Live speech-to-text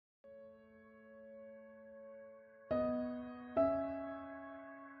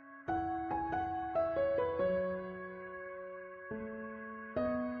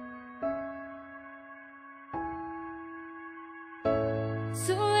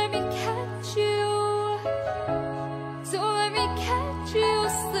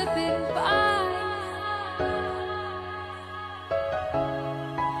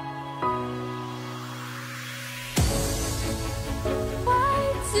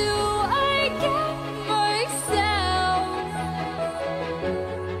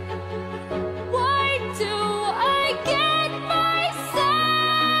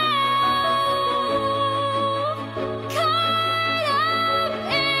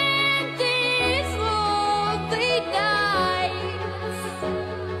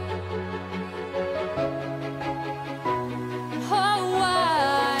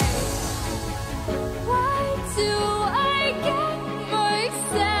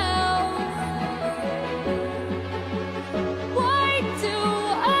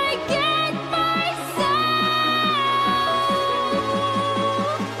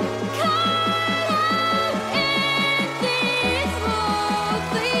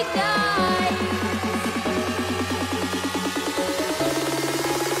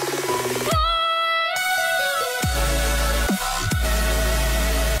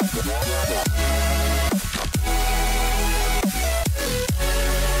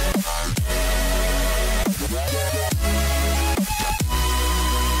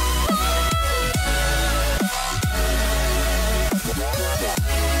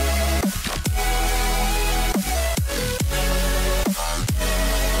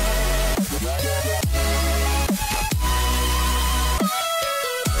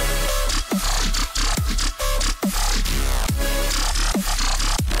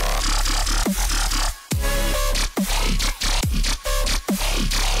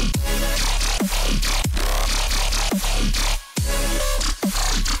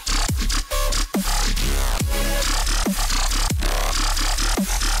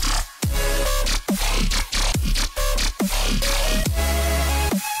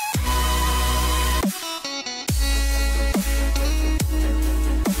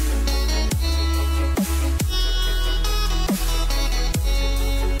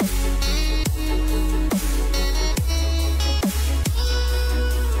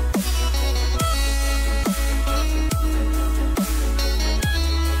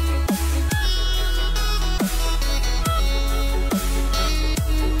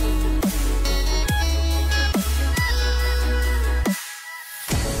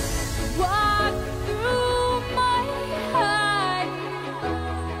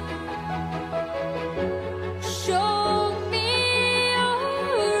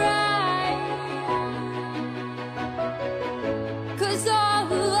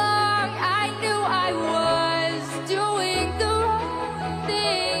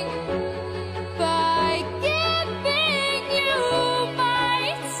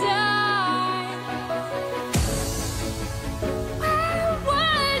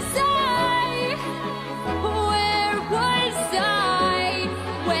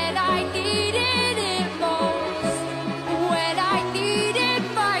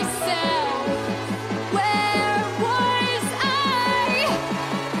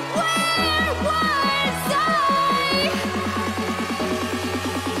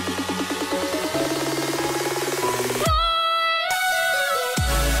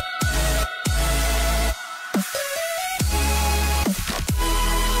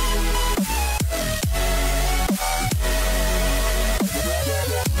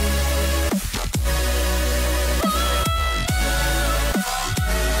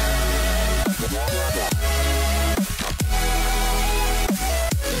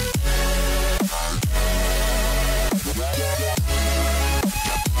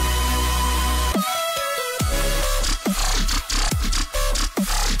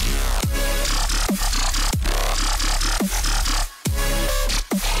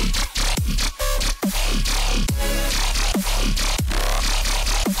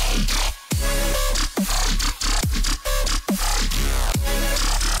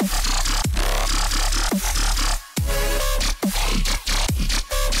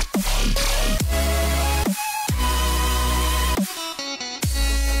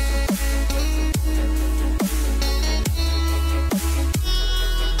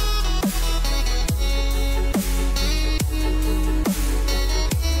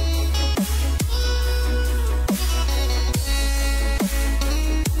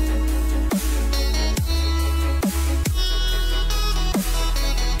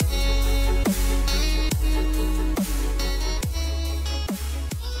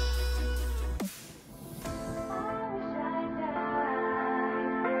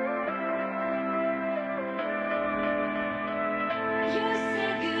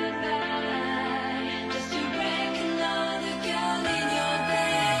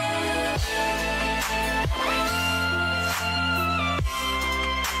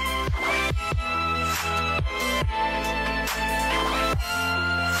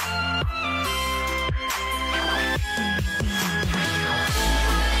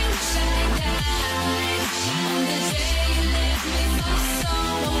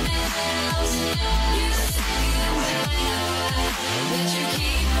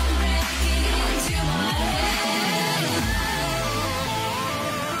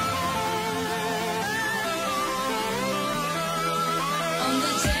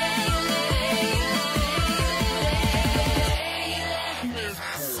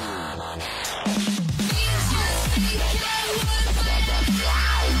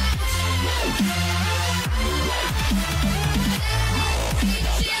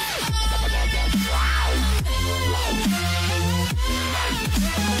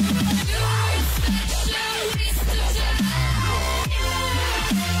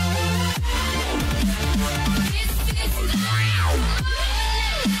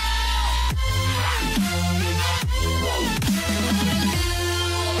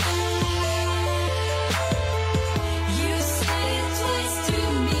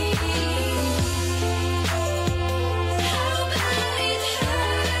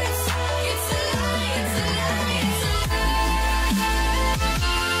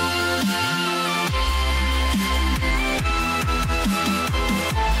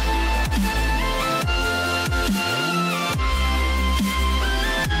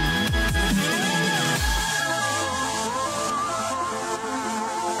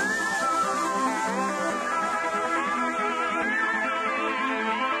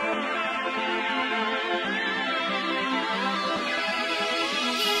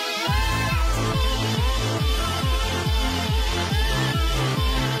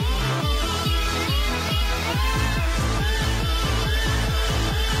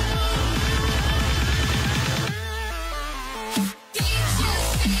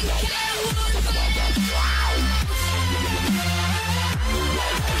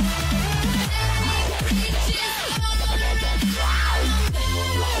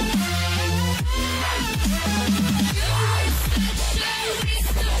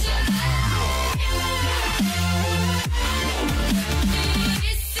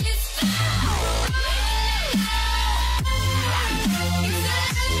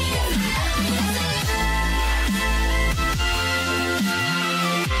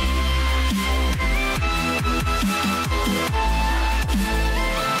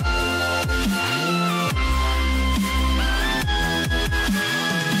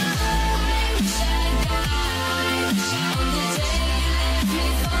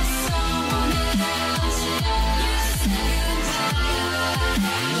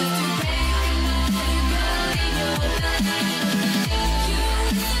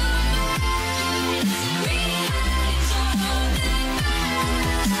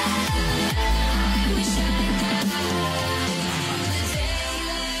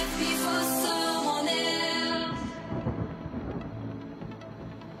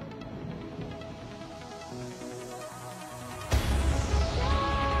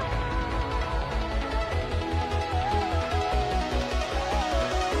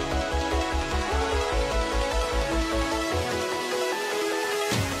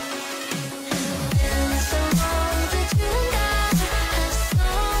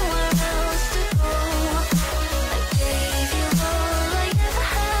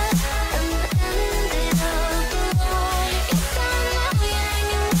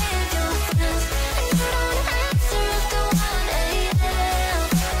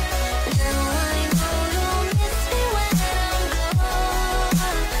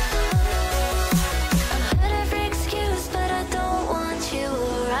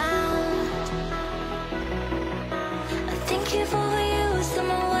you've overused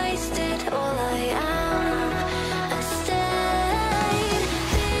them and wasted all I am. I stayed.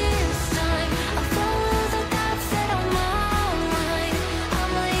 This time I follow the path set on my mind.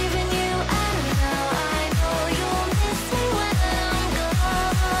 I'm leaving you, and now I know you'll miss me when I'm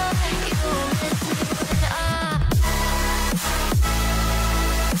gone. You'll miss me when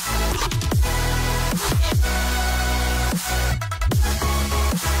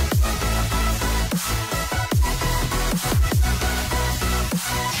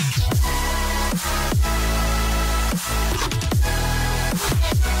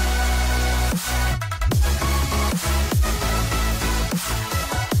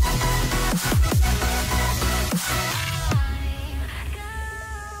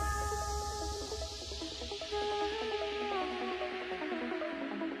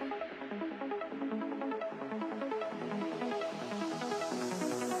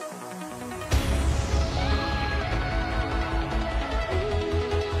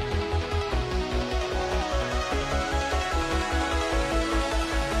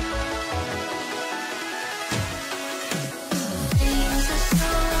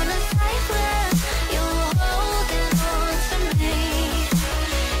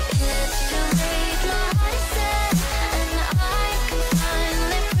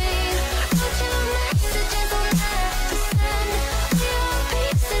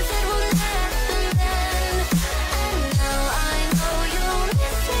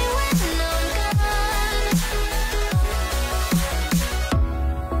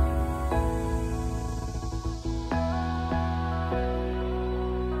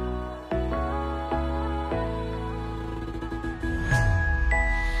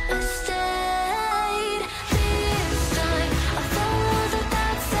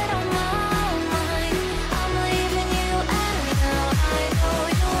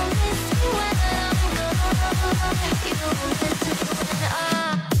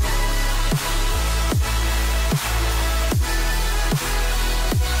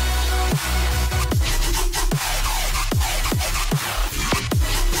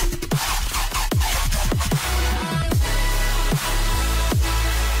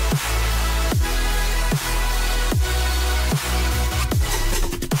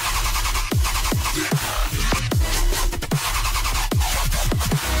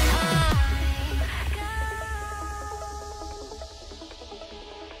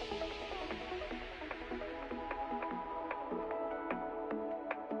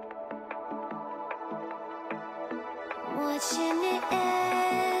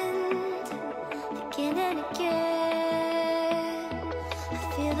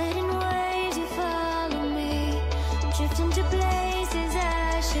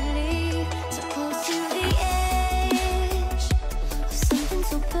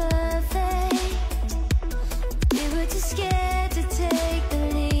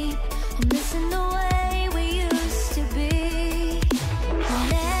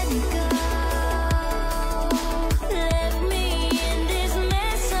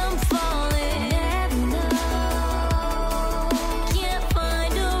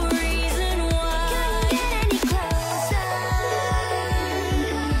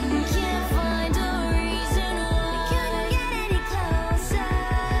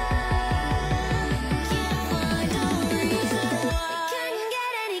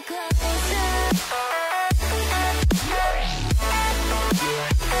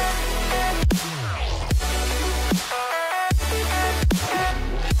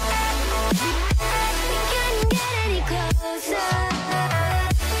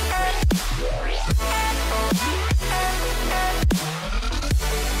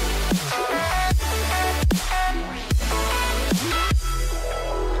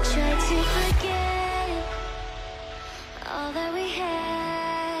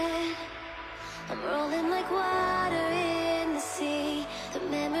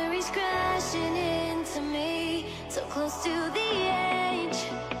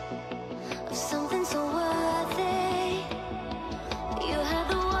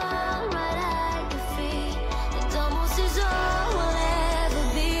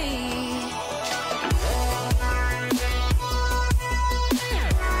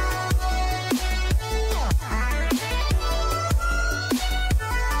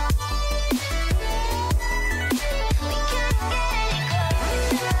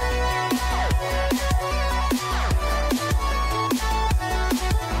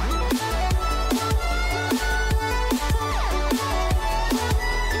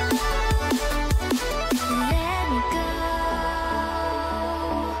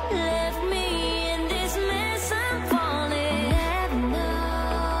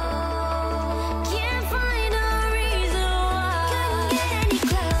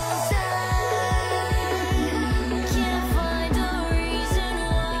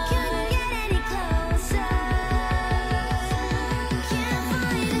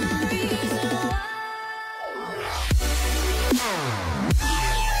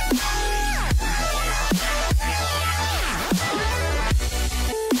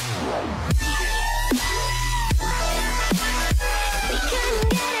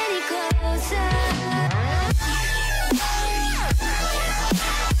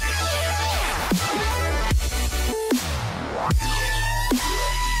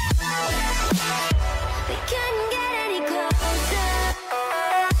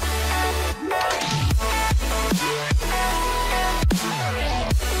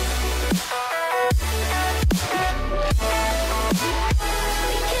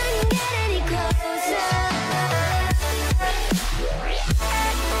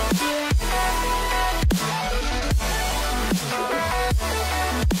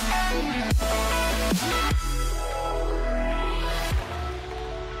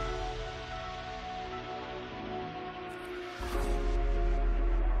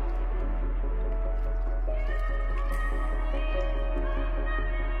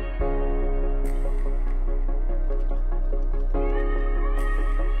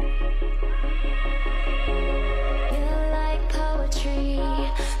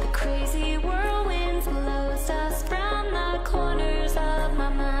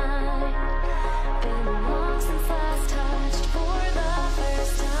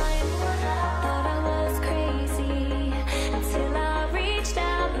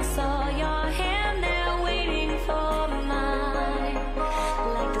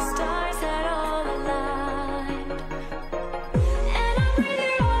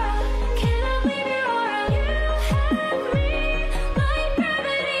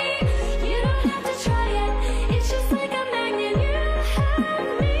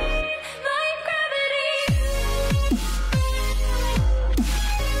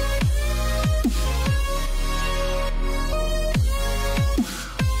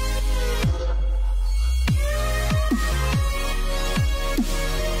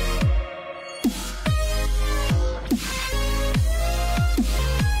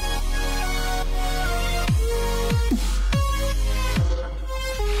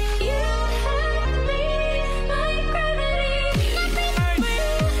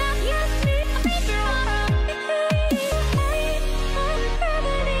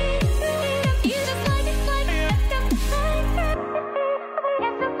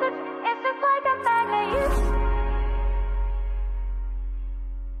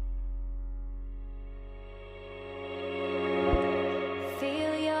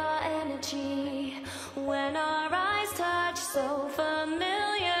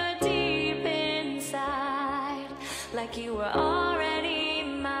like you were already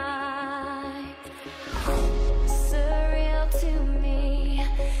mine. Surreal to me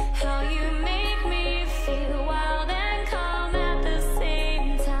how you make me feel wild and calm at the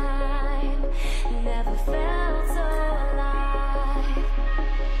same time. Never felt so alive.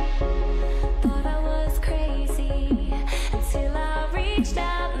 Thought I was crazy until I reached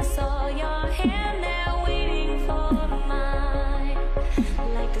out and saw your hand there waiting for mine,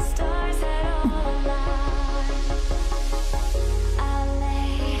 like the stars had all aligned. I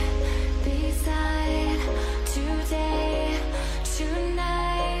lay beside today,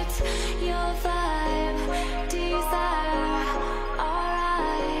 tonight, your vibe, desire, our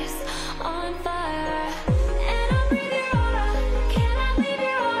eyes on fire. And I breathe your aura, cannot leave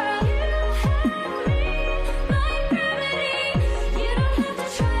your aura. You have me like gravity. You don't have to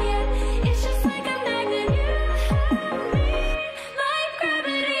try it, it's just like a magnet. You have me like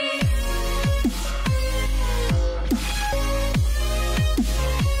gravity.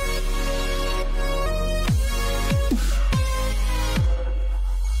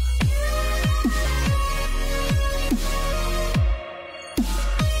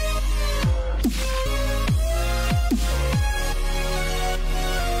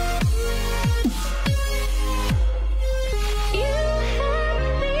 You have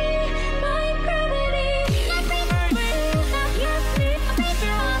me like gravity. You have me like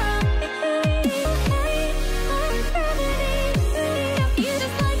gravity. You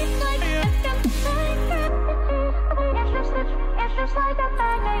just like it, like it's just like a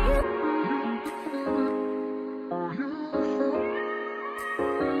magnet.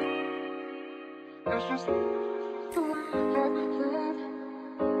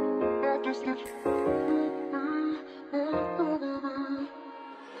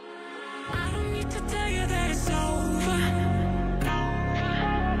 I don't need to tell you that it's over.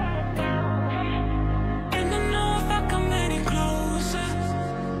 And I know if I come any closer,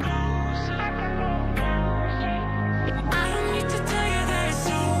 I don't need to tell you that it's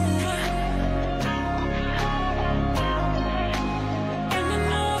over. And I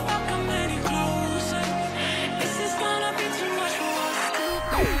know if I come any closer, this is gonna be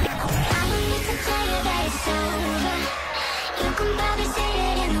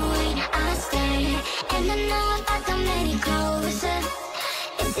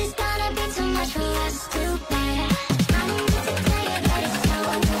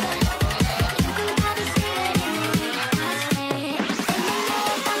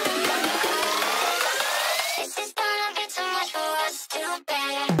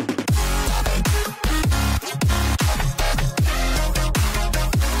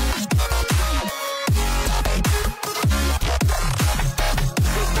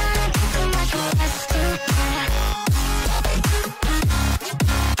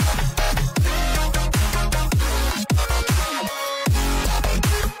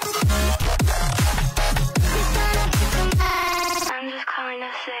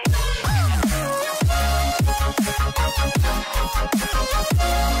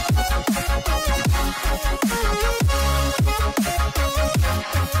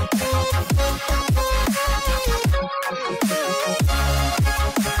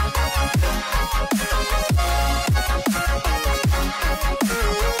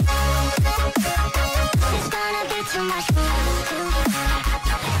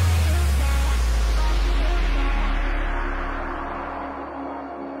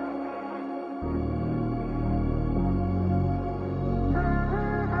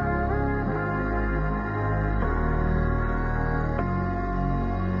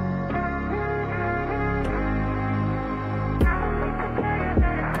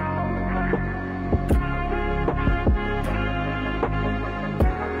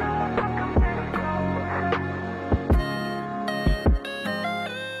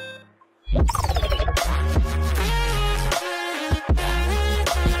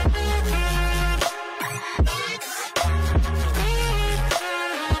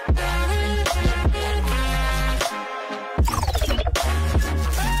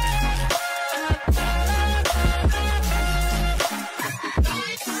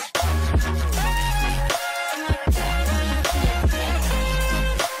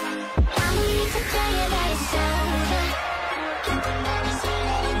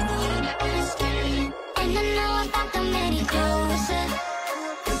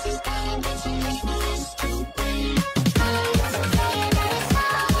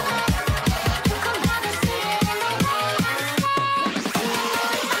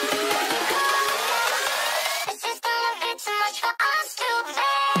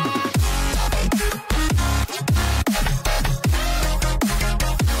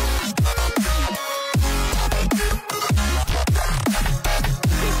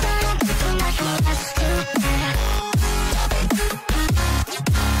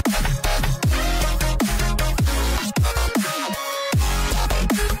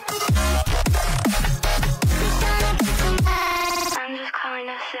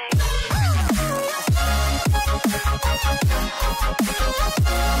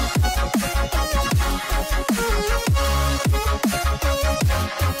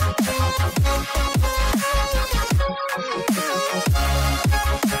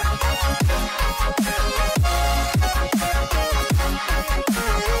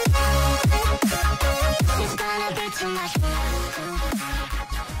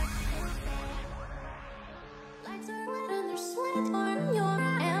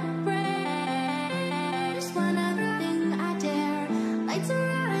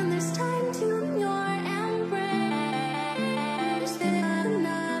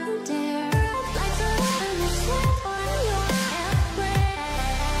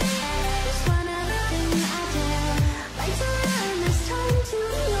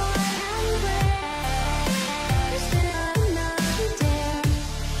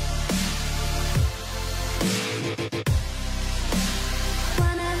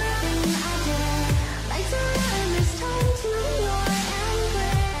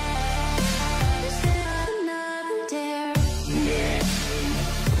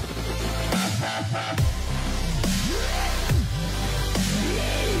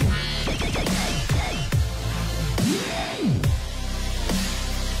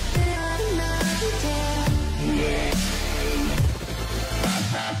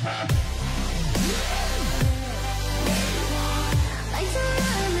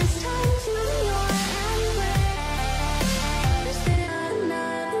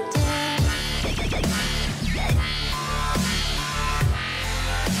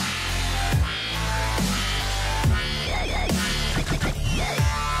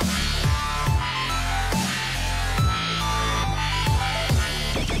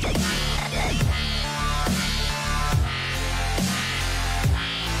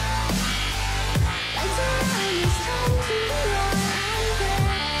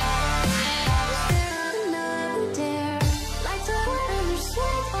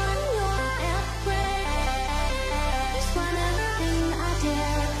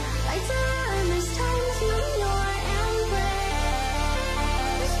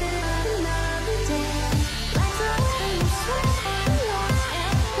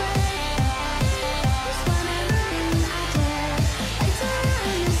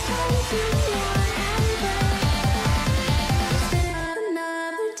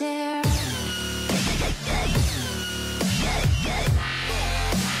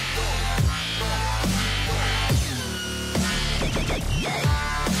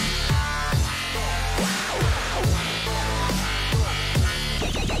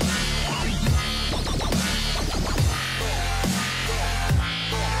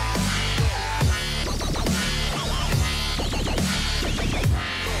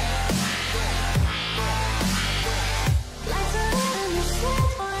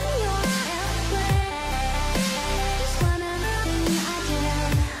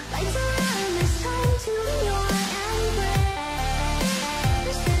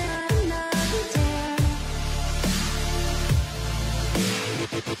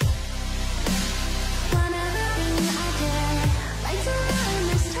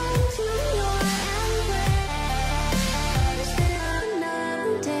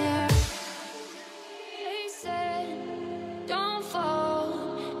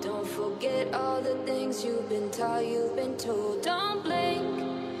You've been told, don't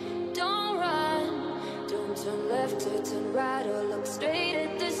blink, don't run, don't turn left or turn right or look straight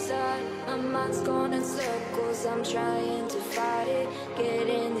at the sun. My mind's going in circles, I'm trying to fight it,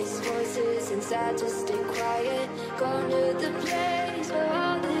 getting these voices inside to stay quiet, going to the place where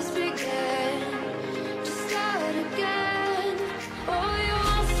all this began, to start again. Oh, you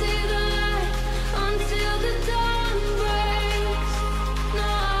won't see the light until the dawn breaks.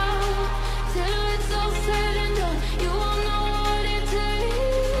 No, till it's all said and done, you won't know what it takes.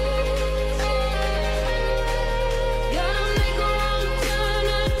 Gotta make a wrong turn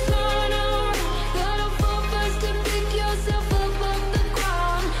and turn around. Gotta fall fast to pick yourself up off the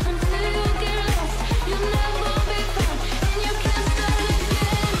ground. Until you get lost, you'll never be found, and you can't start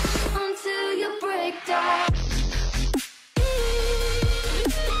again until you break down.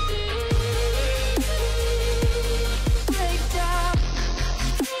 Break down.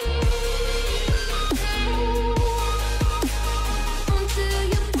 Until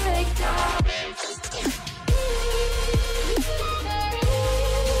you break down.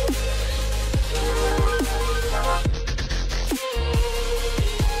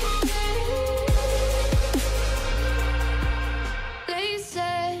 They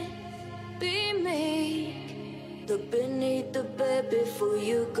said, be meek, look beneath the bed before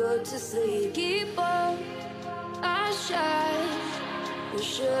you go to sleep. Keep on, I shine. You'll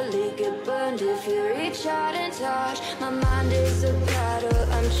surely get burned if you reach out and touch. My mind is a battle,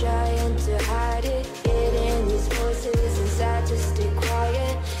 I'm trying to hide it, getting these voices inside to stay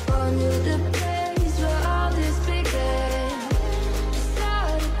quiet. On to the place where all this began, to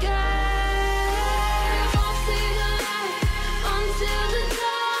start again. You won't see the light until the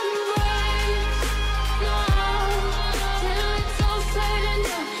dawn breaks. No, till it's all said and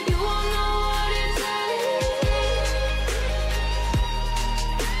done, you won't know what it takes.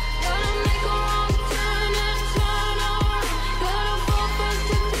 Gotta make a wrong turn and turn around. Gotta fall fast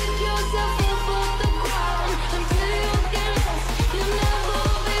to pick yourself up off the ground. Until you get lost, you'll never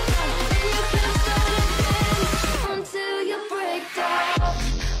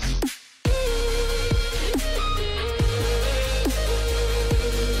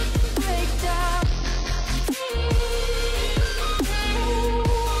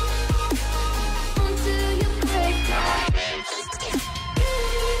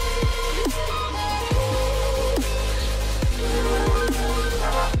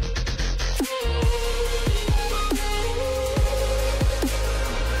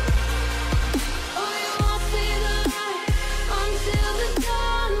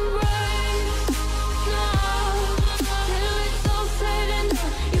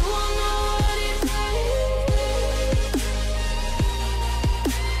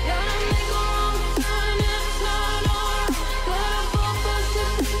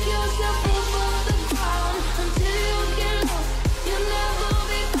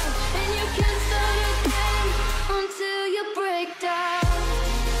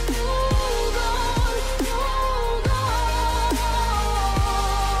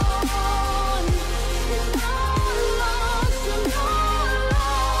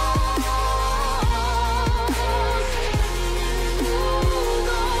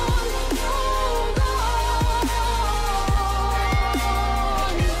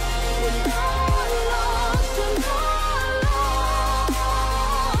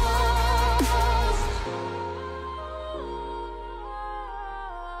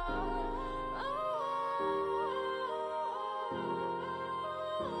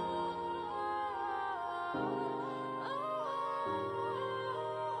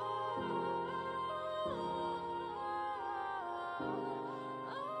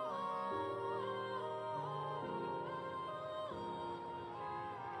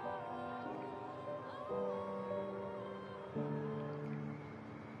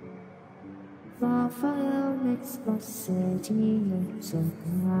The fire makes the city look so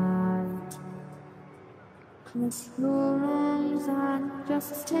bright. Close your eyes and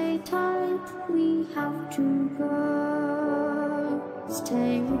just stay tight. We have to go.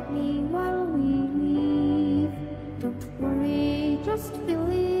 Stay with me while we leave. Don't worry, just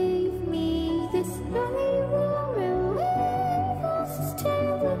believe me. This